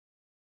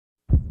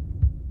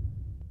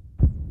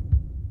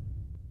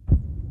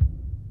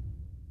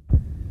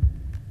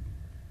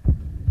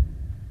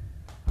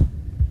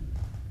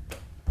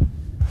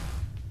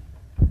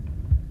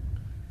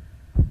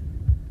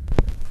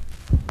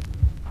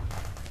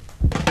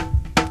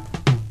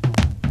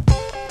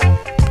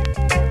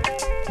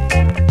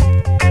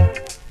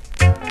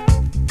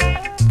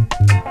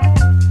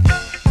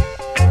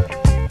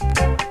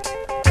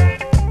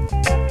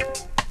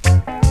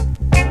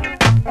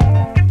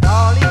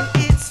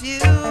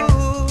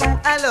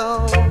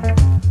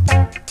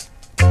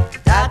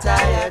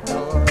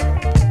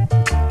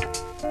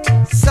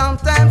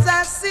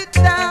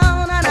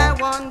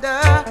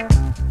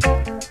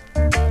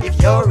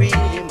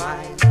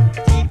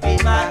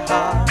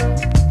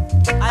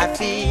I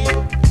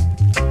feel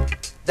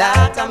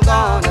that I'm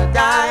gonna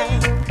die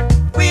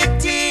with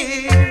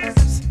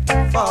tears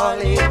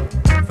falling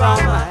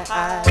from my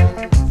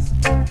eyes.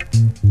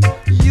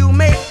 You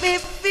make me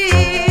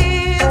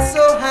feel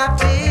so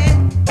happy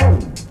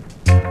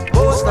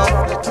most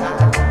of the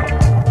time.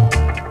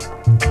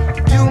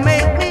 You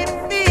make me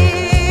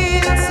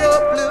feel so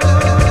blue.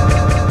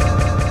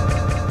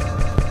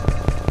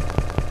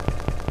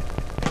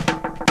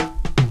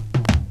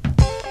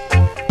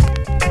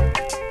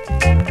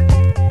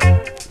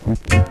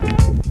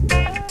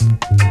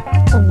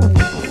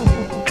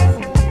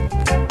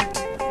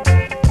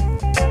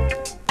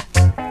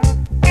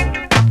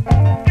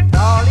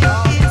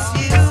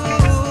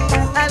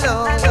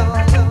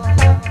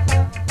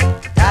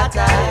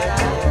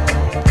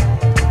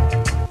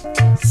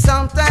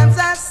 Sometimes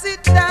I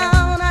sit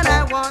down and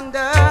I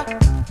wonder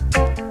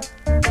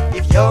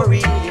if you're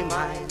really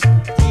mine.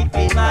 Deep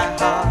in my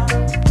heart,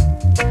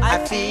 I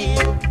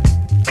feel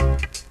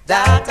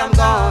that I'm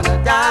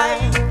gonna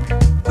die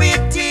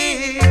with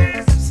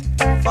tears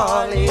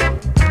falling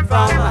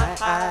from my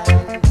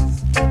eyes.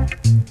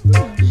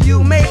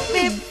 You make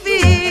me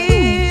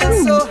feel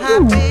so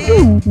happy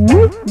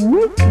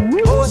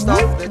most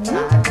of the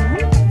time.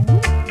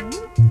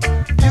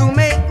 You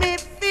make me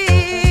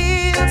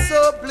feel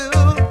so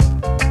blue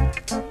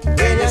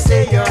when you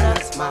say you're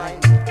not mine.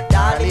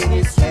 Darling,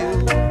 it's you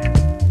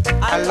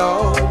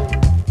alone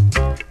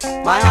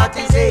my heart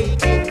is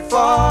aching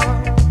for,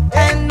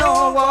 and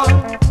no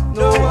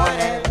one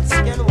else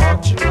can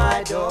walk through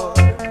my door.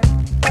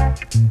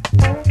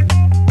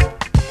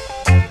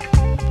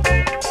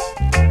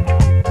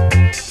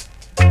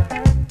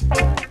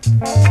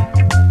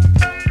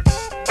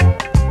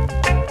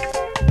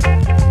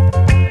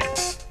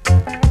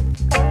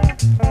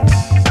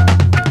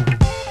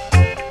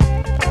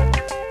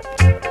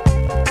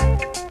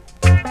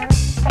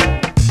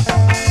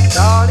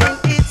 Darling,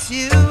 it's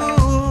you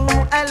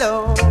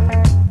alone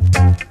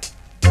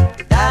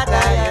that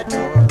I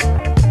adore.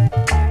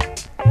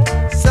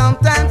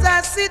 Sometimes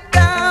I sit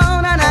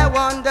down and I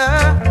wonder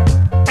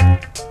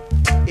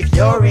if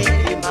you're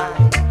really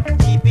mine.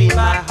 Deep in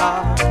my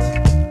heart,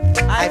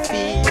 I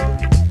feel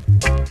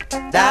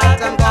that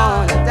I'm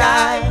gonna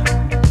die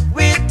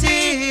with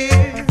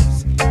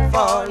tears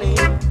falling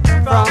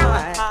from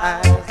my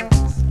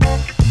eyes.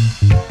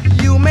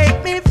 You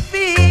make me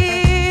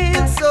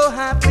feel so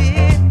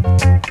happy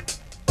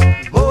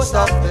most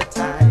of the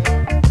time.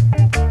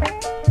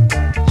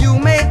 You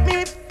make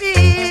me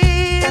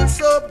feel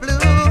so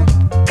blue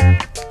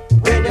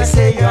when you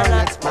say you're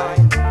not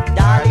mine.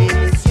 Darling,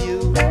 it's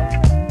you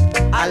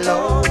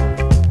alone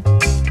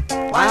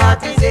my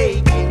heart is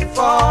aching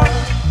for,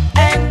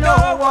 and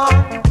no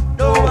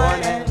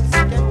one else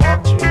can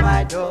walk through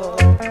my door.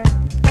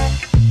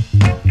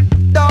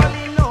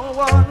 Darling, no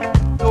one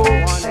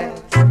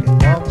else can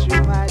walk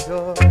through my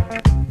door.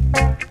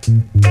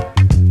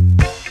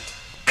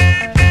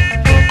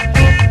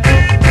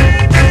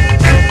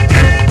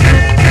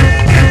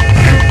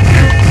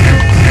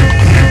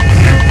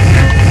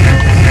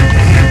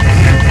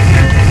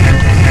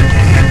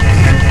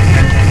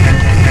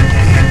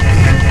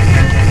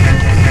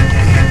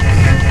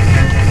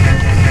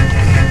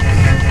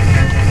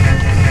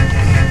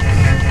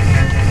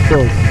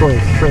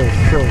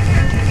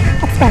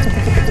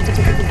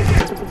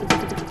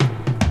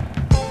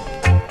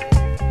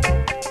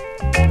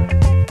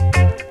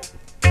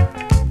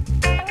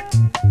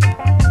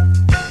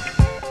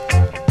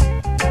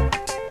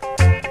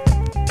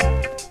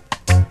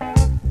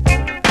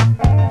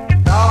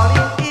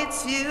 Darling, it's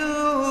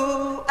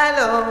you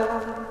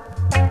alone.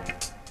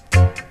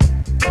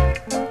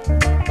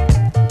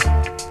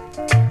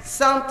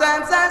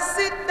 Sometimes I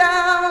sit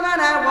down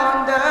and I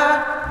wonder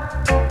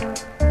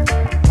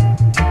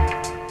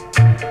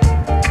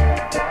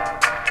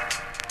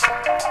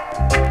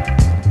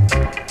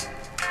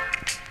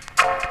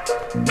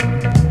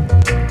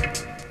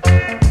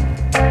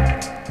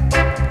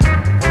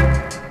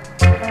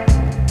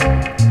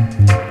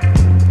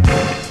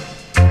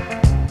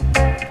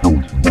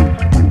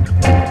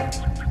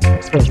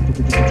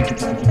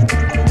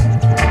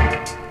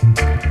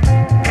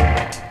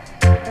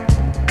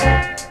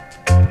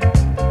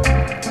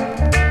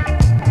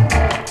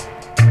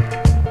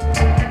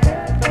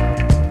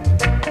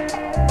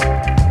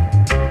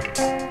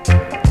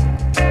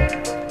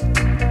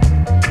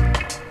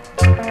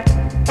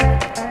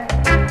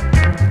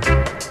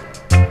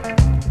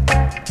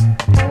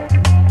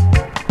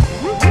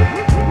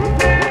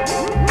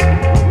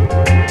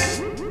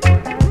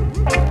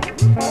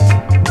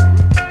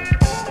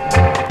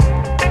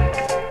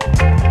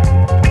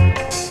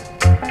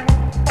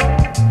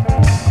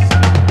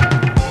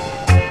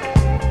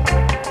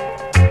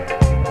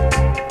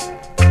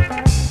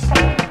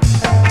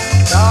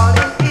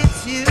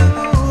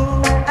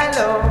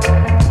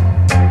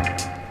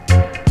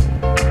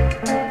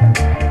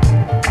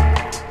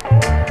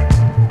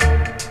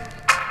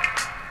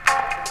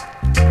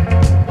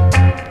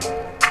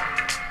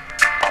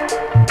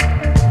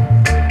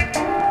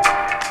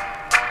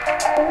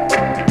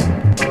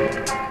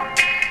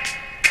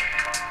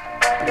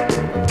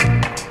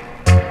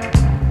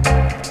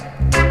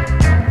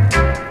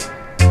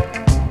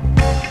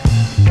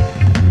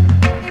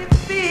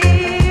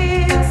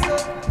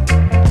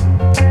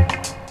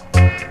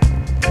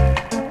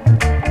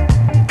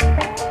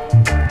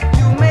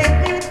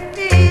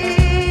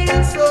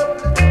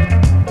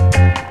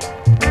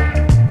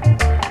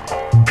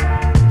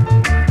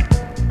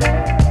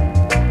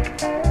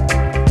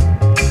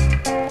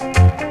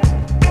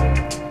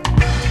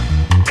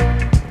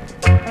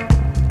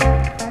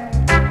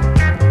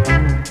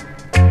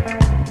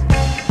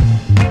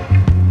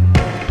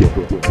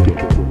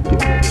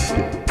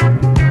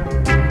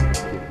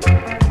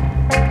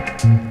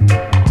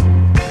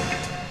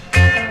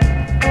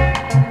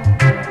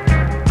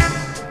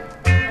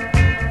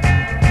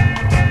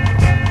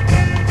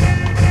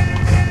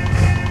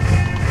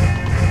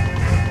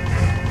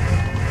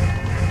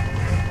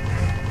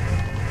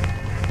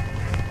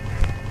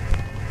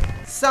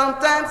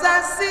Sometimes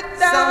I sit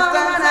down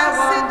and I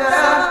wonder.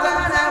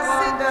 Sometimes I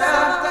sit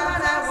down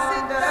and I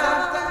wonder.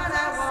 Sometimes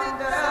I sit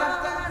down.